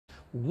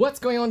What's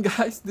going on,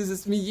 guys? This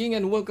is me Ying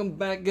and welcome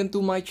back again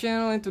to my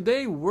channel, and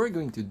today we're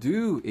going to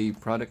do a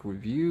product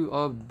review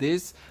of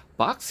this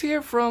box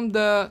here from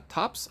the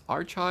Topps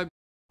Archive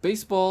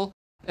Baseball,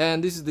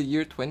 and this is the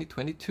year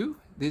 2022.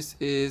 This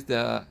is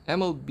the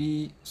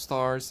MLB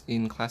Stars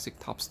in Classic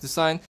Topps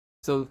design.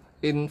 So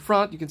in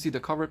front you can see the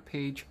cover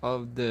page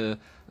of the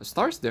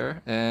stars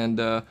there,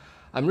 and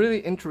I'm really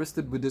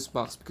interested with this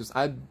box because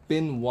I've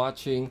been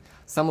watching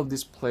some of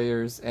these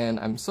players and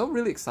I'm so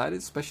really excited,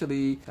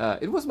 especially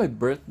it was my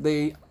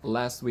birthday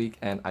last week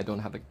and I don't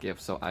have a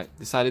gift, so I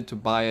decided to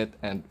buy it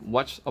and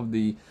watch of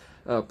the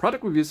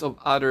product reviews of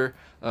other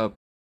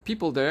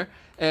people there.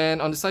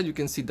 And on the side you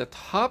can see the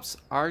Topps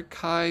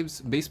Archives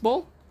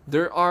Baseball.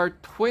 There are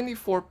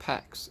 24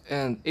 packs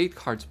and 8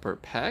 cards per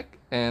pack,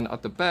 and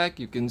at the back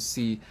you can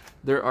see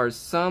there are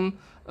some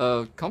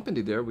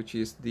company there, which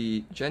is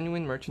the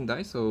genuine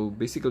merchandise. So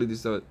basically this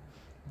is a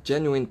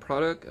genuine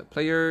product,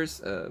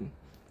 players,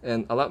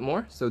 and a lot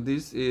more. So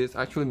this is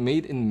actually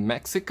made in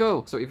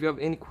Mexico. So if you have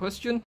any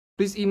question,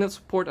 please email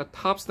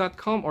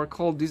support@topps.com or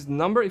call this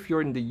number if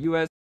you're in the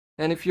US.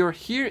 And if you're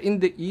here in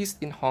the East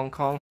in Hong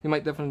Kong, you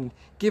might definitely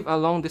give a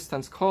long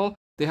distance call.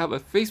 They have a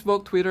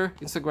Facebook, Twitter,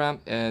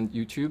 Instagram, and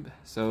YouTube.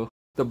 So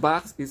the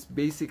box is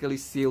basically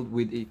sealed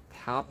with a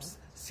Topps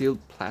sealed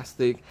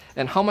plastic.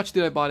 And how much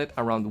did I bought it?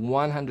 Around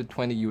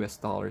 120 US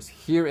dollars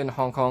here in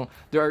Hong Kong.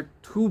 There are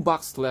 2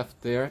 boxes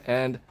left there,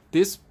 and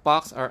these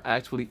boxes are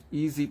actually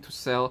easy to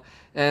sell,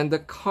 and the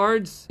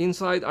cards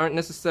inside aren't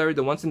necessarily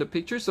the ones in the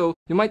picture, so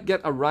you might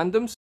get a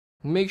random.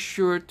 Make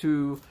sure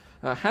to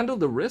handle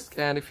the risk,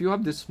 and if you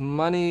have this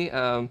money,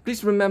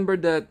 please remember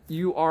that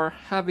you are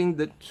having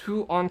the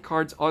 2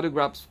 on-cards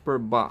autographs per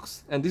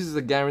box, and this is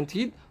a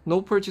guaranteed, no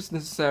purchase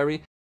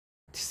necessary.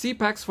 See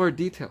packs for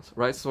details,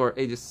 right? So for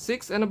ages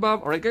 6 and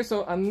above. Alright guys,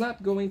 so I'm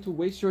not going to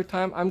waste your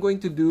time. I'm going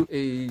to do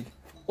a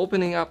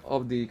opening up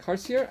of the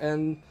cards here,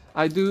 and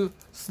I do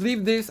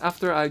sleeve this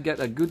after I get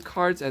a good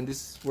cards, and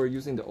this we're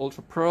using the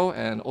Ultra Pro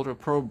and Ultra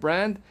Pro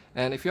brand.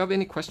 And if you have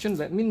any questions,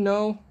 let me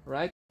know,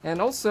 right? And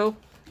also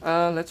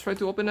let's try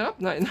to open it up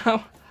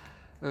now.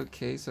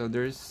 Okay, so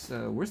there's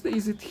where's the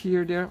easy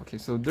tier there? Okay,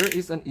 so there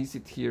is an easy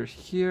tier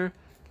here.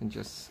 You can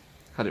just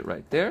cut it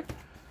right there,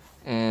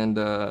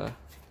 and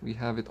we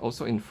have it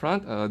also in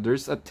front.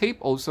 There's a tape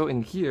also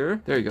in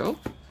here. There you go.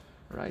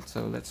 Alright,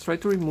 so let's try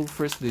to remove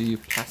first the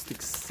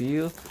plastic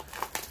seal.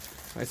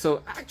 Alright,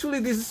 so actually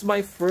this is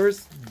my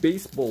first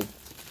baseball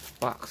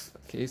box.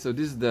 Okay, so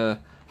this is the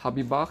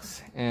hobby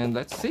box, and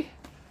let's see.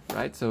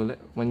 Right, so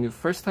when you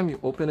first time you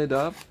open it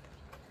up,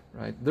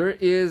 right, there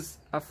is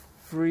a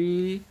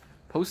free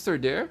poster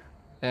there,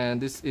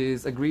 and this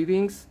is a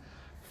greetings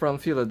from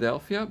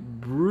Philadelphia,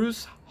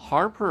 Bruce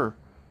Harper.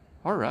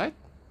 Alright,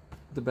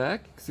 the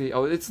back, see,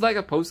 oh, it's like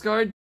a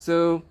postcard,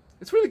 so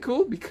it's really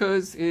cool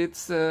because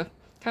it's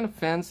kind of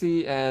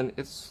fancy and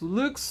it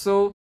looks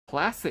so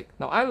classic.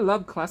 Now I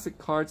love classic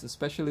cards,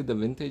 especially the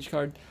vintage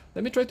card.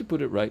 Let me try to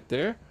put it right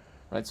there.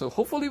 Right, so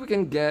hopefully we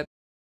can get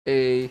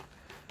a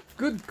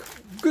good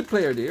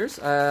player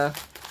there.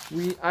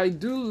 I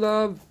do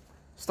love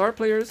star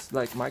players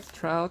like Mike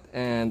Trout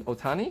and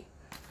Ohtani,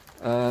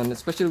 and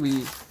especially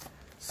we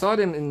saw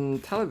them in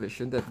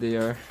television that they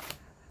are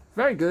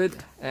very good.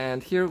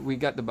 And here we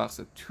got the box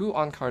of 2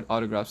 on-card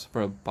autographs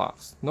per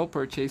box, no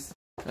purchase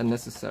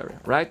unnecessary,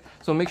 right?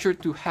 So make sure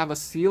to have a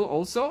seal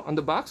also on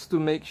the box to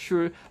make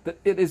sure that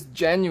it is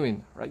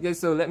genuine, right guys?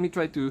 So let me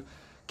try to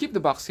keep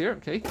the box here,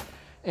 okay?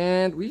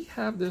 And we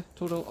have the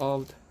total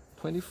of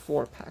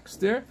 24 packs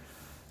there.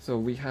 So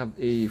we have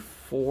a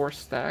 4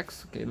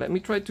 stacks. Okay, let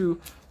me try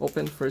to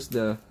open first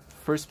the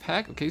first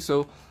pack. Okay,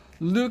 so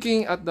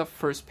looking at the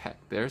first pack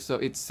there, so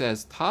it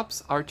says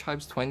Topps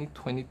Archives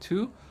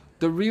 2022,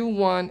 the real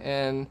one,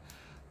 and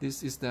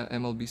this is the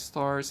MLB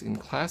Stars in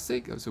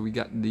Classic. So we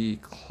got the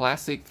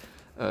Classic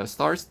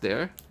stars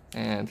there,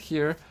 and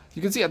here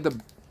you can see at the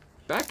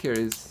back here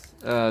is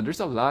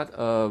there's a lot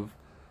of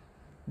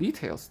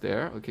details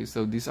there. Okay,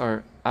 so these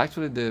are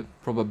actually the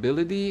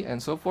probability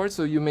and so forth,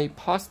 so you may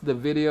pause the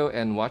video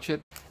and watch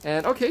it.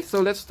 And okay,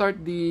 so let's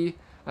start the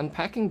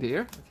unpacking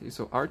there. Okay,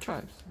 so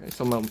Archives. Okay,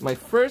 so my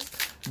first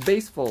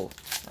baseball.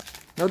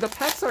 Now the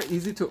packs are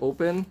easy to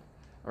open.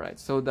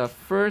 Alright, so the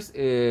first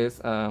is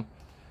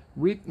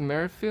Whit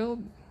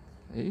Merrifield.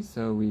 Okay,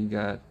 so we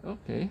got,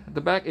 okay, at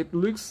the back it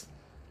looks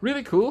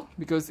really cool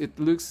because it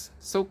looks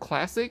so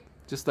classic,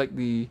 just like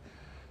the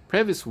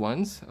previous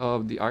ones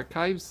of the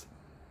archives,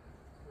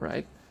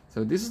 right?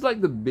 So this is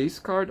like the base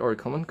card or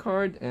common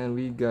card, and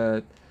we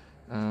got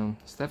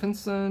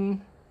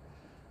Stephenson,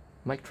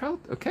 Mike Trout.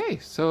 Okay,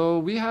 so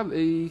we have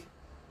a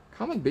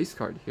common base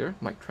card here,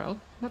 Mike Trout,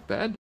 not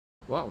bad.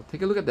 Wow,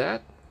 take a look at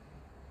that.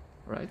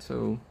 Alright,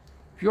 so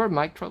if you're a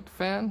Mike Trout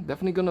fan,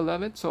 definitely gonna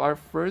love it. So our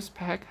first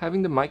pack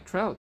having the Mike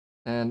Trout,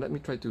 and let me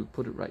try to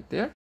put it right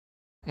there.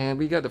 And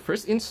we got the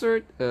first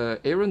insert,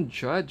 Aaron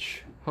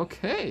Judge.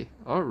 Okay,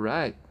 all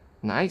right,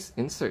 nice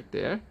insert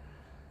there.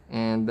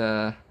 And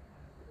the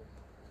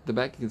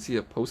back you can see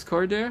a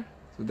postcard there.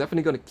 So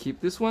definitely gonna keep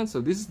this one.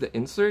 So this is the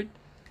insert,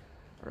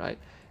 all right.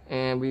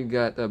 And we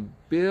got a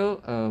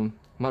Bill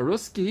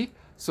Maruski.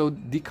 So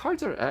the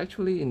cards are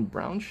actually in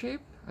brown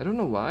shape. I don't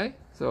know why.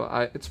 So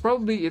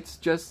it's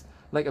just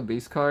like a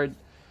base card.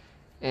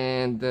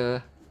 And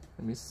let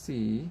me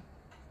see.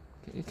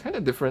 Okay, it's kind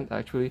of different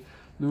actually.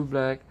 Blue,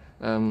 black,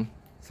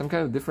 some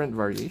kind of different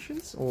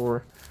variations.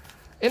 Or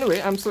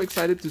anyway, I'm so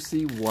excited to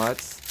see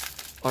what's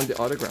on the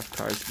autograph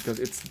cards because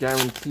it's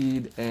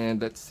guaranteed.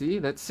 And let's see.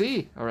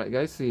 All right,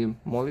 guys, see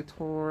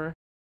Molitor,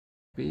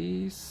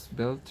 base,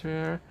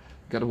 Belter.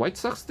 Got a White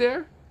Sox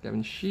there.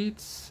 Gavin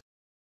Sheets,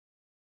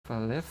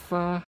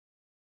 Falefa,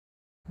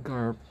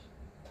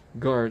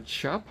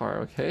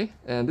 Chapar. Okay,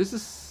 and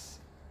this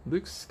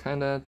looks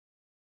kind of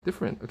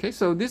different. Okay,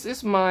 so this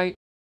is my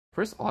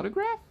first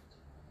autograph.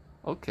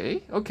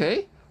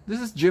 Okay.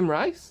 This is Jim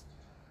Rice,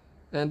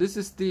 and this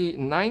is the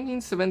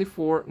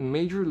 1974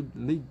 Major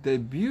League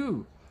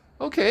debut.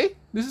 Okay,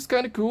 this is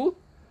kind of cool.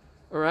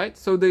 All right,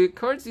 so the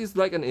cards is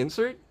like an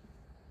insert,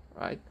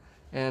 right?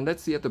 And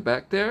let's see at the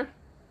back there.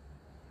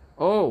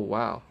 Oh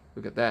wow,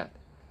 look at that.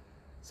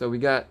 So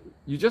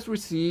you just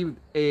received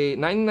a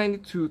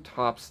 1992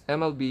 Topps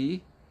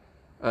MLB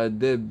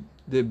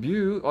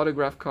debut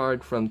autograph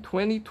card from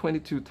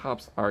 2022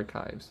 Topps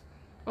Archives.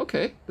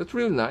 Okay, that's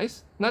really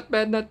nice. Not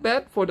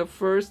bad for the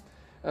first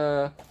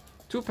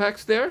 2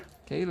 packs there.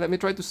 Okay, let me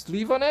try to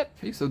sleeve on it.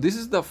 Okay, so this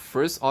is the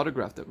first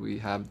autograph that we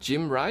have.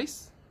 Jim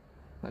Rice.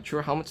 Not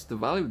sure how much the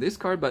value of this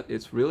card, but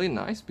it's really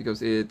nice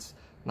because it's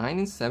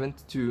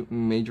 1972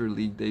 Major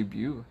League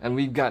debut. And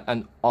we got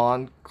an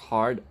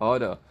on-card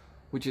auto,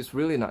 which is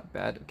really not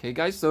bad. Okay,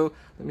 guys, so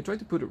let me try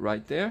to put it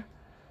right there.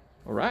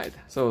 All right,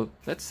 so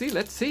let's see.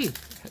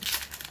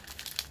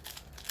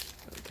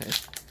 Okay.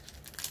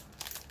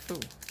 Oh.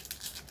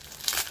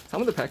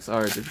 Some of the packs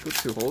are difficult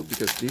to hold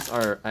because these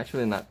are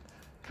actually not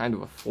kind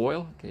of a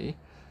foil. Okay,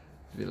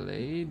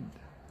 Vilade,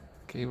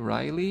 okay,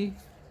 Riley,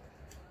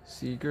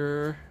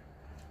 Seager,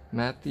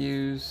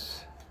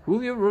 Matthews,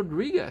 Julio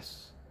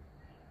Rodriguez.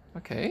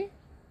 Okay,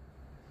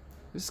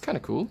 this is kind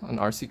of cool. An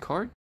RC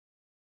card.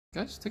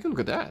 Guys, take a look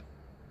at that.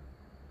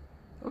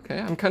 Okay,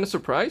 I'm kind of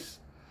surprised.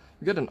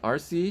 We got an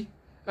RC,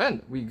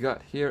 and we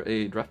got here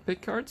a draft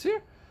pick cards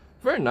here.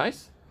 Very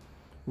nice.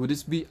 Would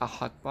this be a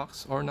hot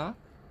box or not?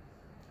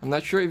 I'm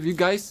not sure if you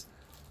guys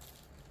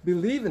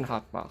believe in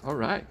hot box. All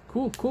right,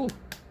 cool.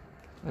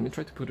 Let me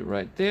try to put it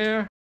right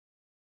there.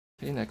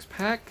 Okay, next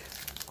pack.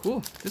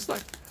 Cool. This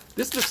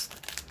looks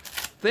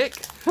thick.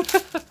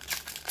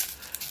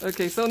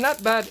 Okay, so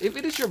not bad. If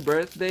it is your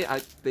birthday, I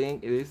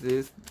think it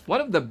is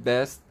one of the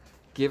best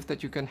gift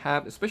that you can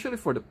have, especially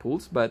for the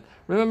pools. But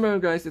remember,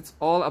 guys, it's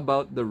all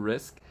about the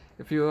risk.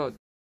 If you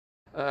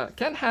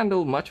can't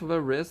handle much of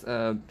a risk,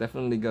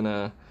 definitely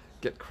gonna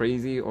get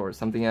crazy or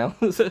something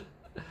else.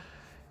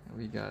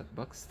 We got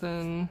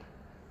Buxton.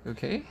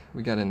 Okay,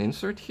 we got an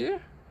insert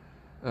here.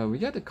 We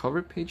got a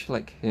cover page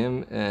like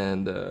him,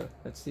 and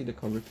let's see the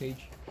cover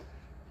page.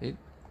 Okay.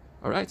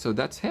 All right, so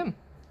that's him.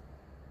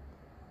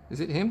 Is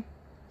it him?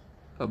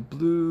 A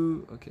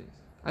blue. Okay,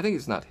 I think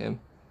it's not him,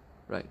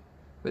 right?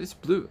 But it's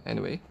blue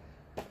anyway.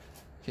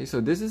 Okay,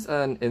 so this is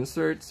an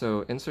insert.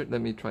 So insert.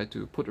 Let me try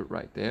to put it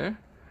right there.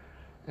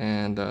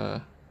 And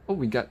oh,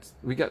 we got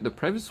the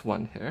previous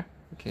one here.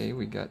 Okay,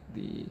 we got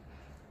the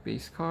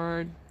base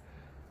card,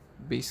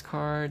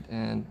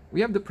 and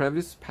we have the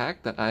previous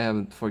pack that I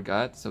haven't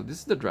forgot. So this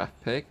is the draft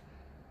pick.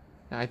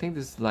 I think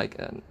this is like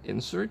an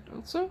insert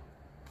also.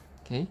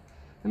 Okay,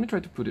 let me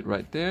try to put it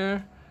right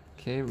there.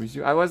 Okay,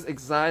 resume. I was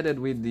excited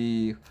with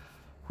the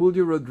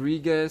Julio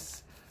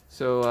Rodriguez,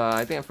 so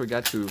I think I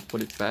forgot to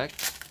put it back.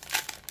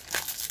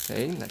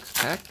 Okay, next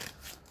pack.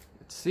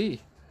 Let's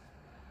see.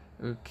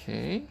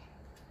 Okay,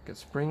 got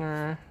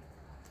Springer,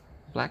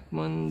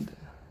 Blackmon,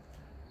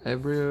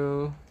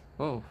 Abreu.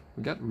 Oh,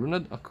 we got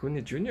Ronald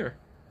Acuna Jr.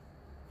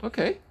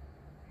 Okay,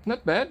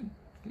 not bad.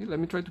 Okay, let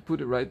me try to put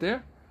it right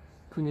there.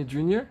 Acuna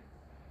Jr.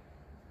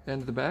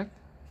 And the back,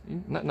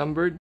 not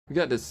numbered. We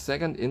got the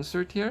second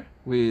insert here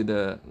with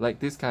like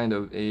this kind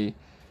of a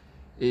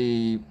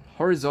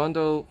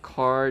horizontal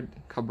card.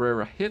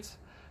 Cabrera hits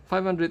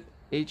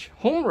 500H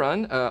home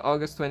run,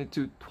 August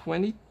 22,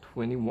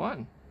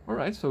 2021. All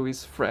right, so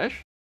it's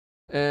fresh.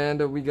 And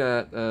we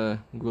got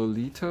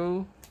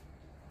Glolito,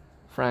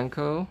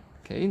 Franco.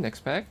 Okay,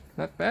 next pack,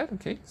 not bad.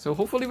 Okay, so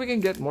hopefully we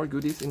can get more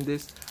goodies in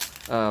this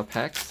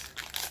packs.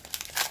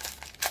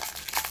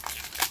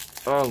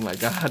 Oh my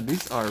god,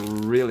 these are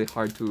really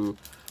hard to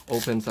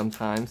open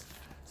sometimes.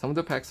 Some of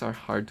the packs are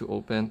hard to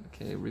open.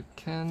 Okay,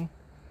 Ripken.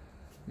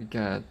 We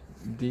got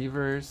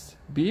Devers.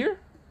 Beer?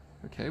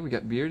 Okay, we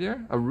got Beer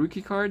there. A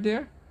rookie card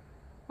there.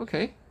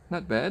 Okay,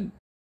 not bad.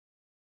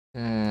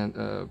 And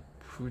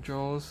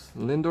Pujols.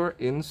 Lindor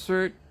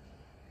insert.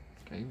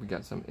 Okay, we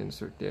got some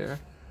insert there.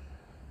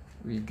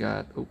 We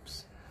got,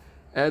 oops,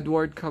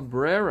 Edward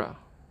Cabrera.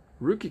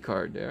 Rookie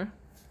card there.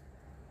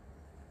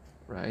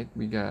 Right,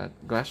 we got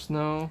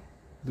Glasnow.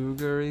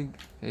 Dugarig.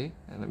 Okay,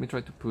 and let me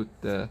try to put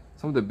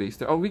some of the base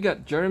there. Oh, we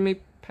got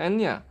Jeremy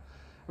Pena,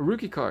 a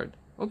rookie card.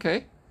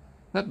 Okay,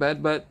 not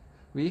bad, but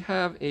we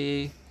have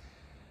a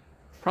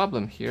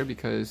problem here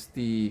because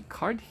the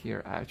card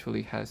here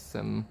actually has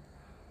some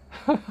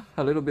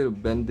a little bit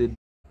of bended.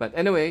 But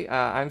anyway,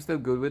 I'm still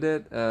good with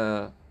it.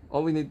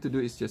 All we need to do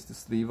is just the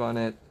sleeve on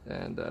it,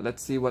 and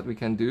let's see what we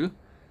can do.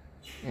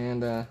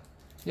 And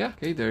yeah,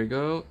 okay, there you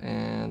go.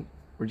 And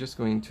we're just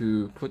going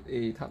to put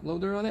a top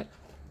loader on it.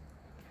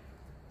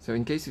 So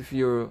in case if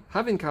you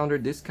have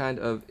encountered this kind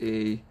of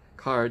a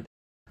card,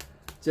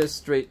 just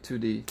straight to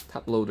the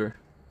top loader.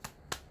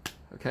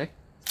 Okay.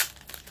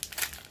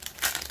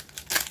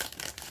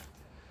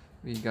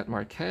 We got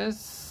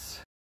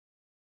Marquez,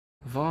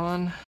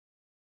 Vaughn,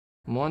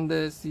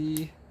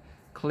 Mondesi,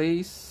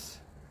 Clays.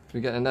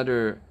 We got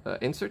another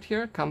insert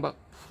here. Comeback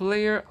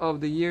Player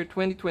of the Year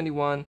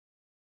 2021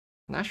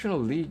 National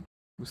League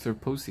Booster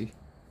Posey.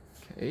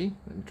 Okay,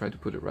 let me try to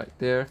put it right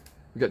there.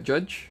 We got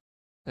Judge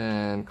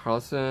and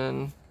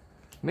Carlson,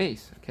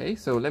 Mace. Okay,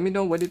 so let me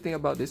know what you think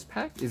about this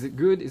pack. Is it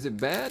good? Is it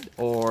bad?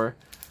 Or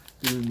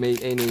did we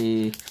make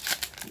any?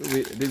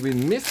 Did we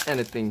miss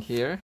anything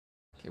here?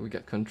 Okay, we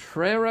got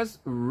Contreras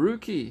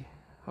rookie.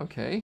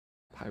 Okay,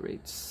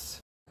 Pirates.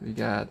 We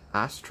got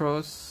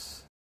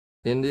Astros,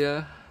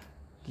 India,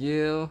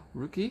 Gil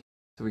rookie.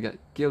 So we got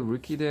Gil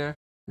rookie there.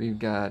 We've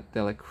got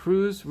De La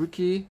Cruz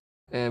rookie,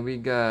 and we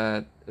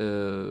got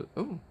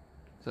oh,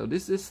 so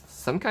this is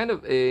some kind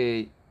of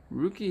a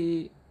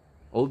rookie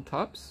old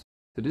tops.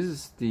 So this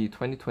is the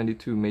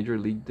 2022 Major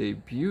League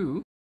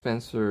debut,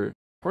 Spencer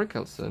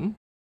Torkelson.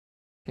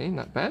 Okay,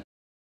 not bad.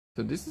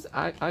 So this is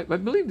I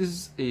believe this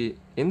is a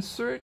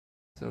insert.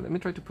 So let me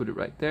try to put it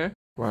right there.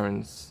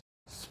 Warren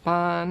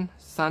Spahn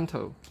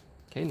Santo.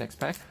 Okay, next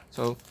pack.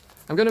 So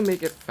I'm gonna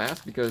make it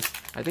fast because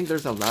I think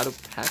there's a lot of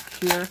pack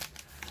here.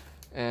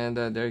 And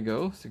there you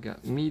go. So we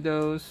got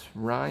Meadows,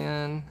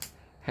 Ryan,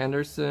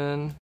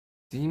 Henderson,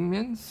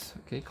 Siemens,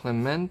 okay,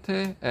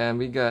 Clemente, and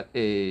we got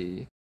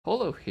a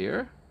holo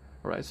here.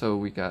 Alright, so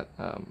we got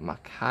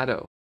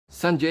Machado,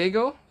 San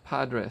Diego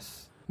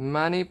Padres,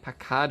 Manny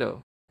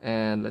Pacquiao,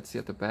 and let's see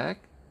at the back.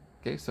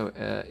 Okay, so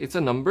it's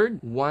a numbered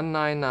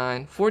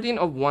 199, 14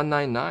 of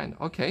 199.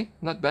 Okay,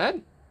 not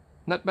bad,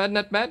 not bad,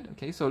 not bad.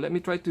 Okay, so let me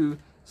try to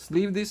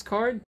sleeve this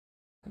card.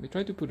 Let me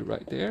try to put it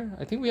right there.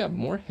 I think we have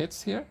more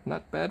hits here.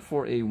 Not bad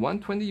for a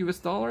 120 US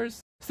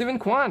dollars. Steven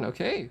Kwan,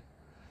 okay.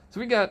 So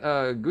we got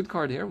a good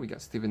card here. We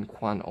got Steven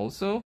Kwan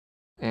also.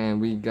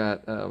 And we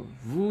got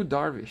Vu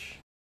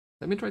Darvish.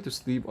 Let me try to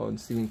sleeve on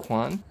Steven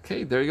Kwan.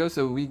 Okay, there you go.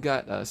 So we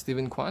got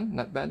Steven Kwan.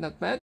 Not bad, not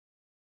bad.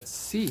 Let's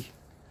see.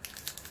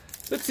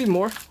 Let's see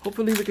more.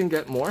 Hopefully we can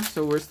get more.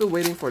 So we're still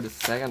waiting for the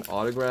second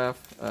autograph.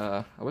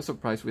 I was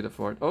surprised with the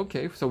fourth.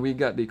 Okay, so we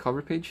got the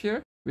cover page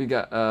here. We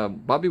got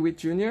Bobby Witt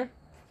Jr.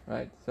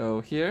 Right,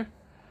 so here.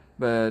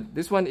 But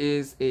this one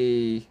is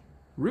a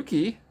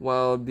rookie,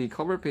 while the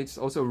cover page is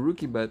also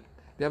rookie, but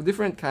they have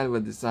different kind of a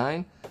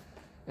design.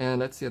 And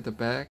let's see at the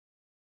back.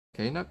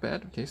 Okay, not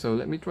bad. Okay, so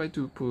let me try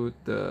to put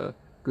the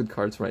good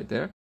cards right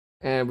there.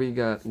 And we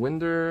got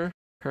Winder,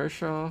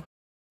 Kershaw,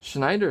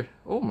 Schneider.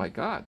 Oh my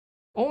god.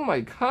 Oh my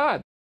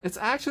god. It's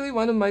actually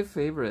one of my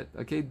favorite.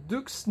 Okay,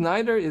 Duke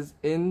Snyder is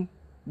in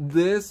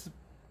this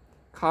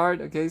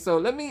card. Okay, so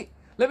let me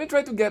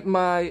try to get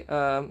my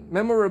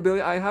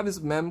memorabilia. I have this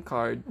mem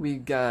card. We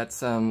got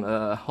some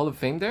Hall of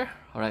Fame there.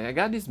 Alright, I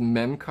got this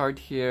mem card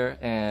here,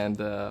 and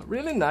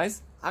really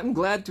nice. I'm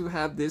glad to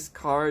have this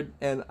card,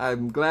 and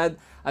I'm glad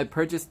I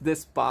purchased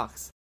this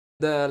box.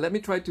 Let me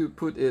try to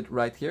put it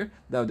right here,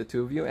 now the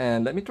two of you,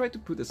 and let me try to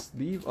put a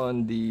sleeve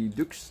on the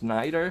Duke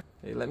Snyder.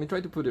 Okay, let me try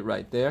to put it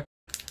right there.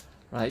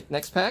 Right,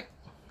 next pack.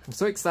 I'm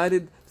so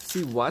excited to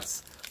see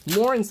what's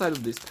more inside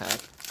of this pack,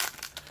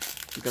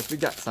 because we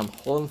got some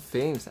Hall of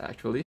Fames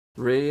actually.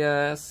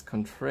 Reyes,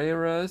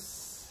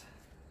 Contreras,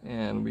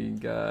 and we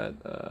got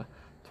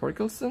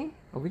Torkelson.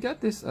 Oh, we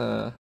got this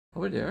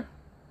over there,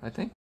 I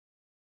think.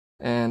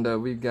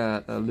 And we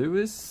got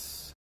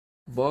Lewis,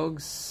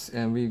 Boggs,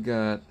 and we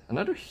got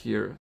another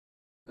here,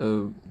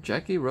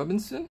 Jackie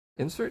Robinson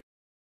insert,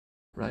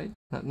 right?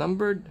 Not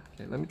numbered.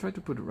 Okay, let me try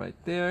to put it right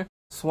there.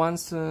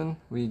 Swanson.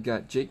 We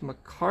got Jake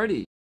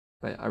McCarty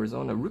by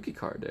Arizona rookie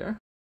card there.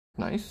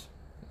 Nice.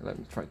 Let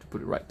me try to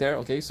put it right there.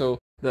 Okay, so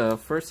the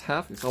first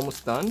half is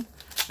almost done,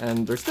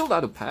 and there's still a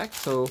lot of packs,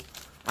 so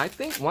I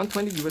think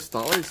 120 US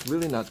dollars is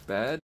really not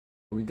bad.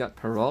 We got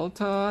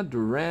Peralta,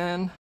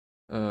 Duran,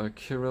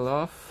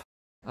 Kirillov,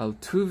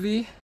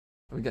 Altuve.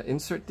 We got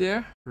insert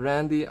there,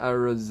 Randy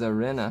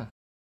Arozarena.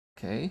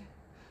 Okay,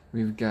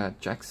 we've got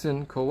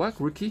Jackson Kowak,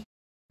 rookie,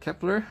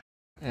 Kepler,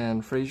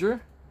 and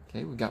Frazier.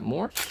 Okay, we got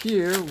more.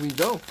 Here we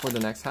go for the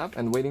next half,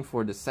 and waiting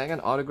for the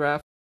second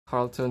autograph,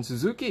 Carlton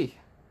Suzuki.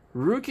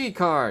 Rookie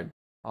card.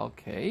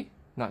 Okay,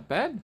 not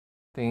bad.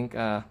 Think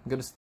I'm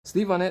gonna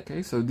sleeve on it.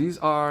 Okay, so these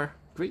are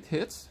great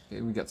hits.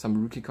 Okay, we got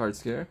some rookie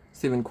cards here.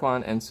 Steven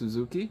Kwan and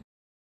Suzuki.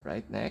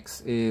 Right,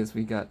 next is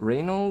we got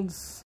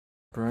Reynolds,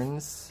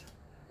 Burns,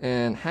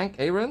 and Hank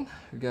Aaron.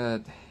 We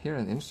got here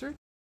an insert.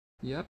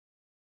 Yep.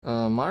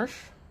 Marsh,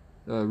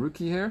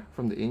 rookie here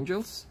from the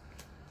Angels.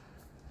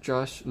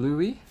 Josh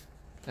Louis,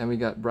 and we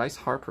got Bryce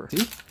Harper.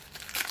 See?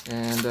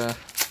 And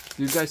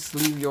you guys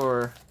sleeve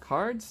your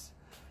cards.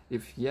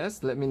 If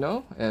yes, let me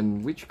know.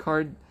 And which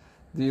card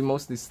do you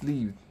mostly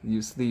sleeve? Do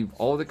you sleeve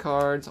all the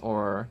cards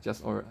or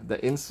just the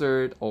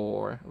insert?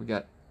 Or we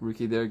got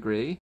rookie there,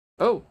 gray.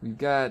 Oh, we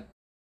got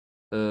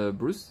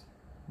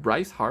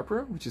Bryce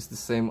Harper, which is the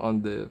same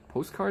on the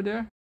postcard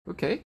there.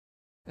 Okay.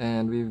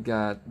 And we've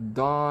got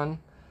Don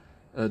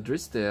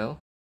Drysdale,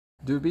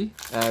 Doobie.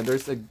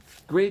 There's a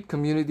great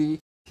community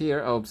here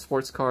of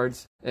sports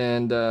cards,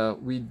 and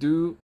we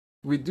do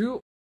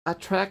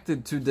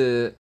attracted to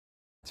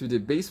the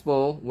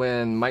baseball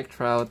when Mike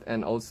Trout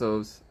and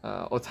also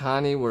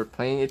Ohtani were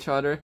playing each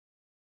other.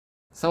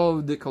 Some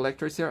of the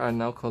collectors here are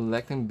now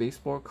collecting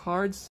baseball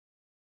cards.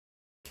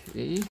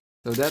 Okay,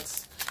 so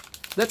that's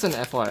an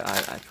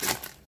FYI actually.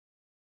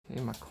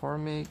 Okay,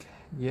 McCormick,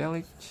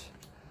 Yelich,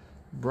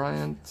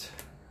 Bryant,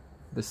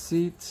 the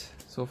seat.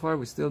 So far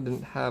we still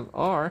didn't have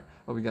R,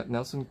 but we got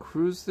Nelson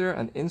Cruz there,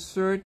 an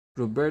insert,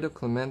 Roberto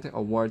Clemente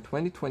Award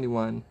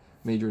 2021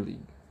 Major League.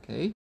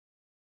 Okay,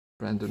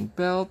 Brandon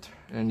Belt,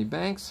 Ernie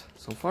Banks.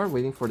 So far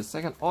waiting for the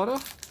second auto.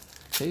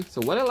 Okay,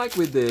 so what I like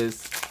with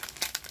this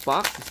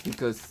box is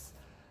because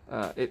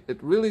it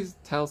really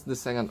tells the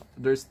second.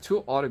 There's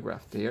two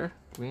autographs there.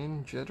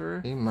 Wayne Jeter,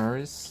 okay,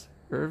 Maris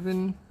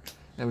Irvin,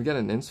 and we got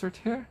an insert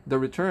here. The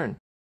return.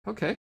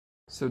 Okay,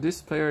 so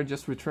this player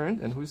just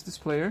returned, and who's this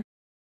player?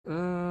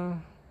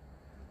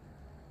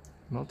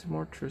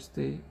 Baltimore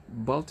Thursday,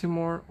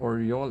 Baltimore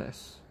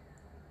Orioles.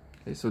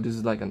 Okay, so this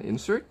is like an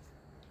insert.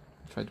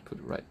 Try to put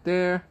it right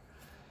there.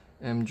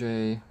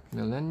 MJ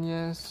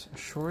Melendez,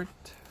 short.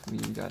 We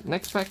got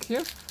next pack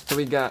here. So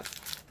we got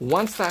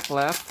one stack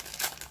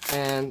left,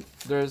 and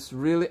there's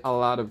really a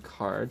lot of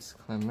cards.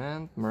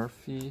 Clement,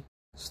 Murphy,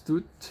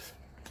 Stute.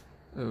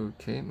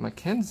 Okay,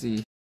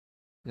 Mackenzie,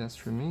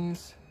 Yes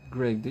Ramirez,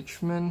 Greg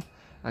Ditchman,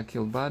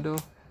 Akil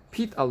Bado,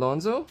 Pete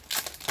Alonso.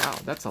 Wow,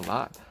 that's a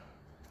lot.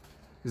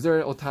 Is there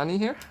an Ohtani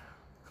here?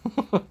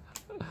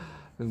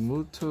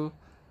 Muto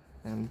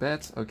and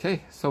Betts.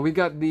 Okay, so we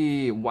got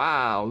the,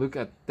 wow, look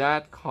at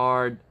that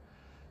card.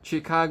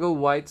 Chicago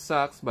White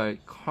Sox by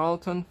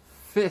Carlton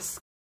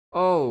Fisk.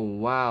 Oh,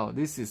 wow,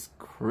 this is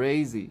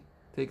crazy.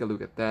 Take a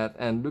look at that,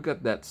 and look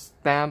at that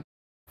stamp,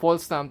 foil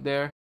stamp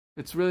there.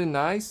 It's really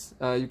nice.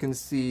 You can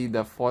see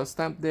the foil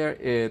stamp there.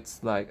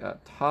 It's like a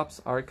Topps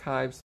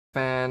Archives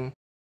fan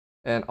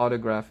and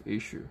autograph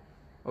issue.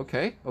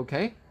 Okay,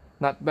 okay,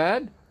 not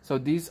bad. So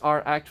these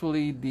are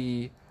actually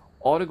the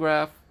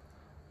autograph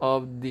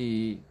of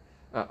the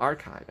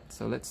archive.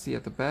 So let's see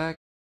at the back.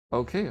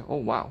 Okay, oh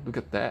wow, look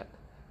at that.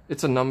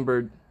 It's a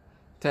numbered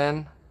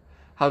 10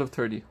 out of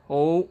 30.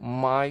 Oh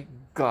my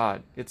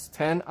god, it's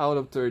 10 out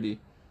of 30.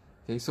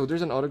 Okay, so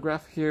there's an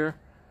autograph here.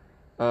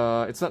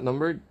 It's not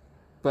numbered,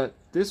 but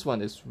this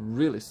one is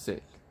really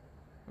sick.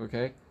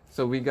 Okay,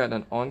 so we got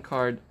an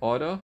on-card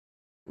auto,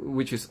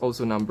 which is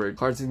also numbered.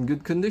 Cards in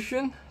good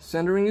condition.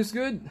 Centering is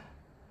good.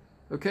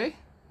 Okay,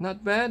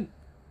 not bad.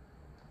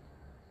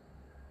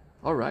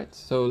 Alright,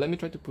 so let me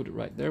try to put it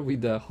right there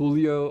with the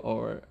Julio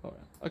or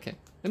okay,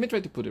 let me try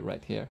to put it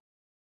right here.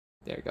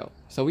 There you go.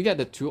 So we got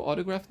the two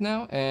autographs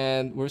now,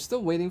 and we're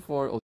still waiting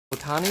for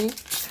Ohtani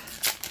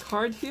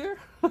card here.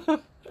 Okay,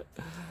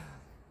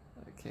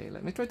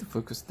 let me try to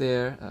focus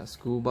there.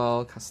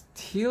 Scubal,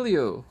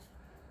 Castillo,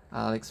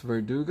 Alex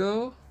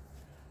Verdugo.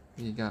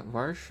 We got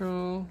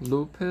Varsho,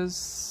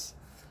 Lopez.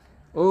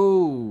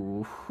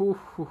 Oh,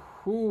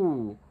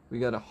 we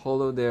got a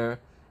holo there,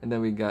 and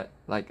then we got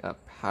like a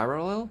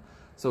parallel.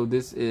 So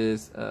this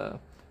is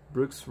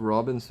Brooks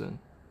Robinson.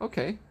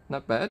 Okay,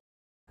 not bad.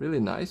 Really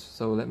nice.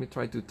 So let me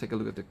try to take a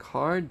look at the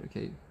card.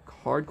 Okay,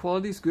 card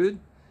quality is good.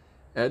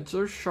 Edges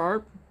are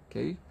sharp.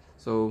 Okay,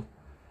 so,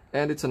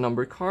 and it's a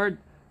numbered card.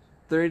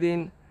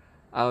 13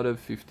 out of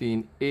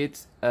 15.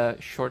 It's a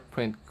short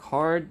print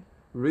card.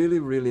 Really,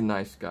 really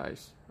nice,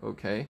 guys.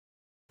 Okay,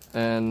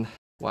 and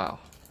wow,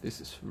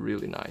 this is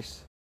really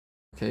nice.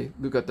 Okay,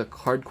 look at the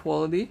card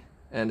quality,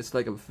 and it's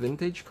like a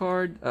vintage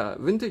card,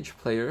 vintage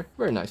player.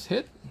 Very nice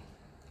hit.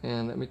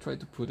 And let me try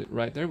to put it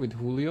right there with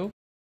Julio.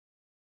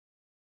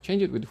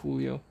 Change it with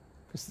Julio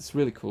because it's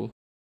really cool.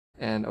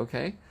 And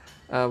okay,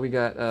 we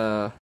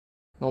got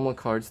normal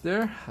cards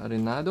there.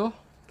 Arenado.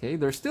 Okay,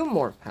 there's still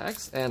more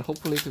packs, and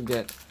hopefully to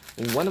get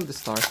one of the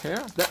stars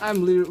here that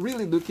I'm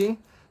really looking,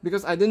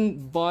 because I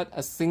didn't bought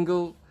a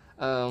single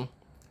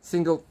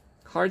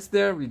cards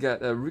there. We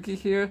got a rookie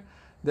here,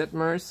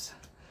 Detmers,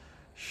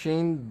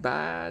 Shane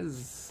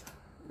Baz,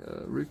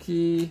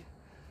 rookie.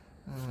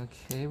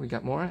 Okay, we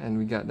got more, and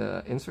we got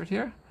the insert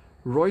here,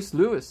 Royce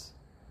Lewis.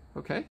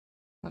 Okay,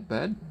 not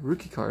bad.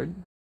 Rookie card.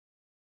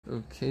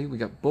 Okay, we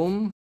got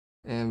Boom,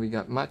 and we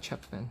got Matt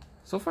Chapman.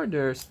 So far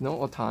there's no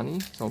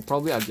Ohtani, so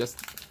probably I just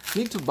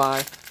need to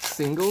buy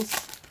singles.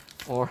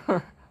 Or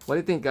what do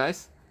you think,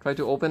 guys? Try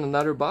to open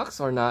another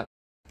box or not?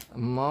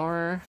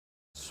 Mauer,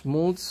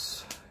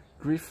 Smoltz,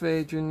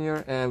 Griffey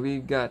Jr., and we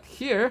got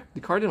here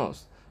the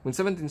Cardinals. Win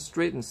 17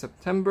 straight in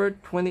September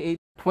 28,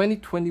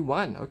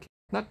 2021. Okay,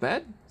 not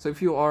bad. So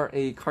if you are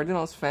a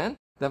Cardinals fan,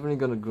 definitely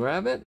gonna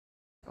grab it.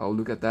 Oh,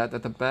 look at that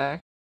at the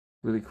back.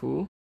 Really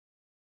cool.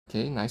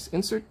 Okay, nice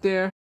insert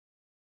there.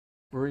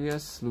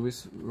 Urias,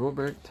 Luis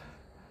Robert.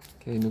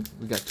 Okay,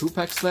 we got 2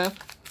 packs left.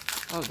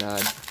 Oh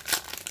god.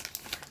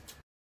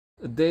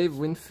 Dave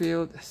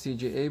Winfield,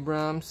 CJ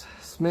Abrams,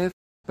 Smith,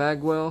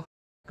 Bagwell,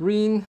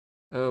 Green.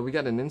 We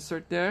got an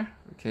insert there.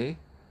 Okay,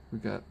 we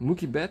got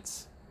Mookie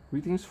Betts.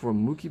 Greetings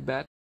from Mookie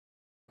Bet.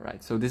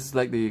 Alright, so this is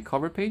like the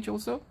cover page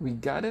also. We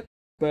got it,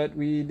 but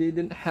we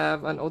didn't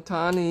have an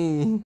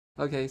Ohtani.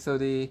 Okay, so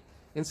the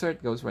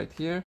insert goes right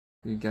here.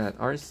 We got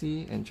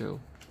RC and Joe.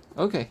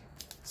 Okay,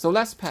 so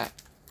last pack.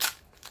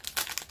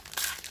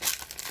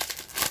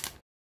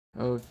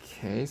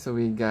 Okay, so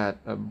we got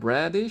a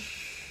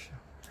Bradish,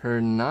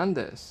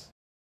 Hernandez.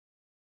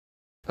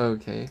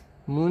 Okay,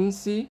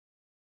 Muncy,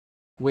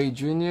 Wade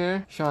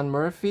Jr., Sean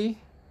Murphy.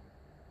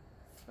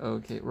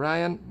 Okay,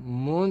 Ryan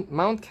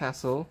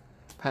Mountcastle,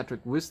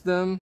 Patrick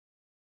Wisdom,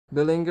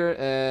 Billinger,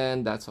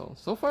 and that's all.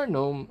 So far,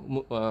 no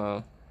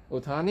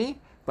Ohtani,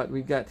 but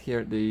we got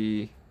here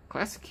the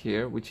classic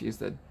here, which is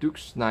the Duke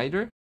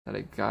Snyder that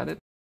I got it.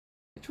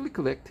 Actually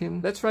collect him.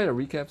 Let's write a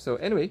recap. So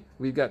anyway,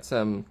 we got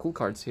some cool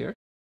cards here.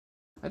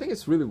 I think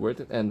it's really worth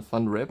it and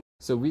fun rip.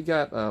 So we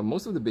got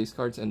most of the base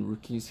cards and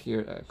rookies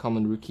here,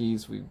 common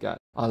rookies. We've got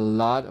a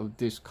lot of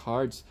these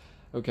cards,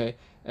 okay,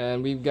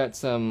 and we've got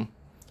some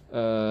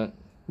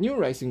new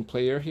rising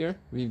player here.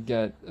 We've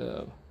got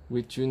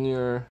Witt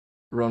Jr.,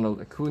 Ronald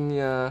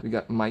Acuna. We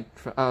got Mike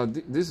Trout.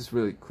 This is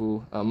really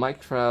cool.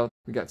 Mike Trout.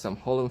 We got some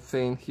Hall of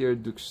Fame here.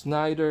 Duke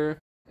Snyder.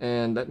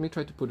 And let me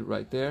try to put it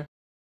right there.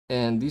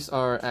 And these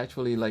are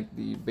actually like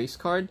the base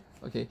card.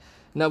 Okay.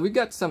 Now we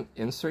got some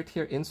insert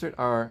here. Insert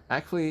are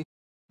actually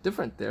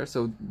different there.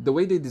 So the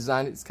way they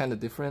design it is kind of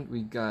different.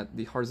 We got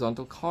the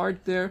horizontal card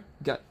there.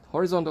 Got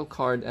horizontal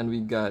card, and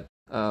we got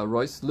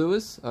Royce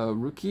Lewis,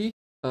 rookie.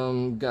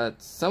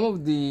 Got some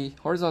of the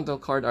horizontal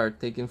card are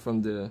taken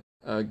from the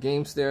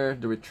games there,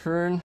 the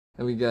return,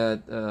 and we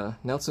got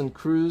Nelson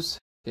Cruz.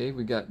 Okay,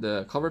 we got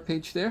the cover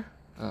page there,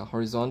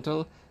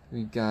 horizontal.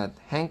 We got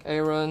Hank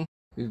Aaron.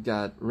 We've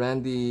got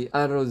Randy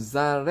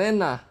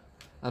Arozarena,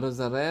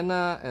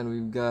 and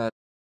we've got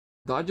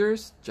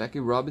Dodgers, Jackie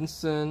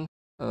Robinson,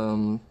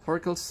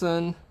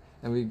 Torkelson,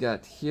 and we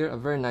got here a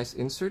very nice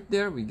insert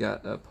there. We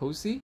got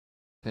Posey.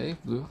 Okay,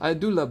 blue. I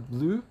do love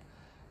blue,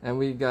 and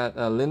we got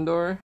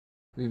Lindor.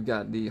 We've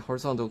got the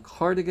horizontal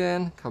card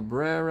again,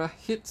 Cabrera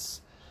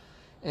hits,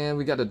 and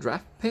we got a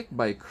draft pick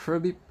by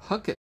Kirby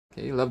Puckett.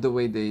 Okay, love the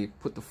way they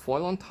put the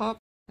foil on top.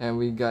 And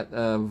we got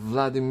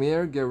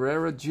Vladimir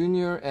Guerrero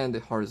Jr. and the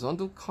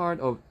horizontal card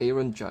of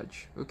Aaron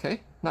Judge.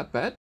 Okay, not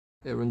bad.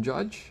 Aaron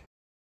Judge.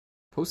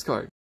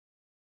 Postcard.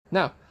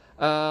 Now,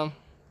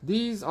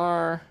 these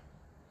are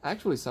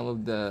actually some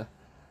of the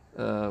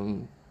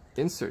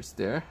inserts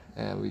there.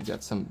 And we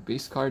got some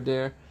base card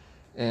there.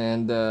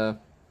 And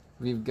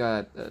we've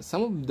got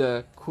some of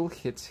the cool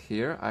hits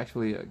here.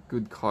 Actually, a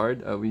good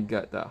card. We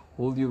got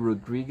Julio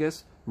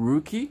Rodriguez,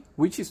 rookie,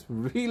 which is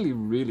really,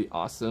 really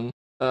awesome.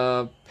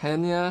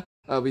 Pena,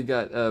 we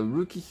got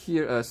rookie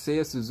here,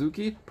 Seiya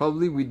Suzuki.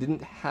 Probably we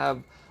didn't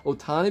have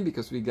Ohtani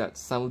because we got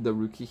some of the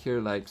rookie here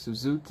like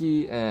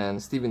Suzuki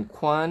and Steven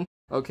Kwan.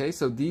 Okay,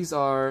 so these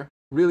are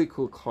really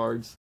cool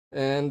cards.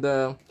 And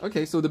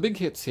okay, so the big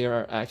hits here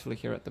are actually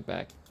here at the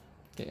back.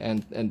 Okay,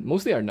 and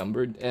mostly are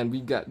numbered. And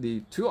we got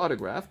the 2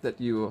 autographs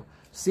that you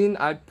seen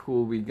I'd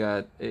pull. We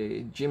got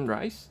a Jim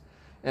Rice,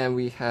 and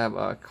we have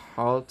a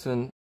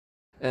Carlton.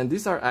 And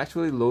these are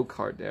actually low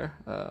card there,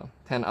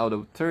 10 out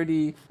of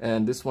 30.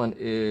 And this one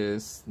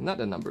is not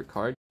a number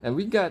card. And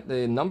we got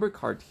the number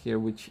card here,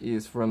 which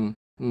is from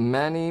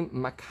Manny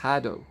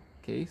Machado.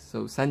 Okay,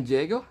 so San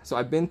Diego. So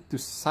I've been to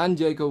San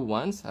Diego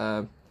once,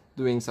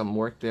 doing some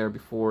work there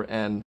before,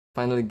 and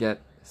finally get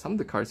some of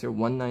the cards here.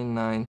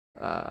 199,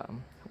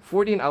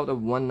 14 out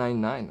of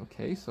 199.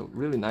 Okay, so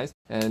really nice.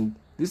 And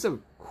these are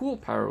cool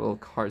parallel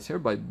cards here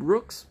by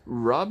Brooks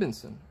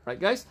Robinson, right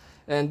guys?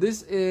 And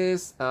this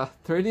is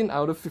 13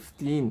 out of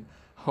 15.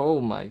 Oh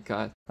my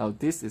god, now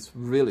this is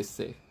really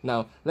sick.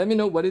 Now let me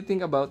know what you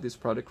think about this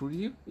product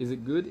review. Is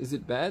it good? Is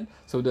it bad?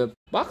 So the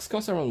box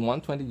costs around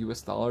 $120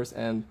 US,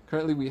 and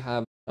currently we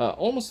have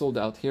almost sold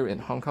out here in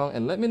Hong Kong.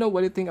 And let me know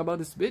what you think about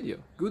this video,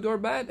 good or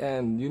bad.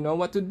 And you know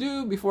what to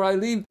do before I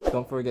leave.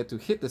 Don't forget to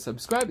hit the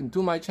subscribe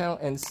into my channel,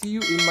 and see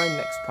you in my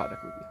next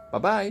product review. Bye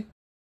bye.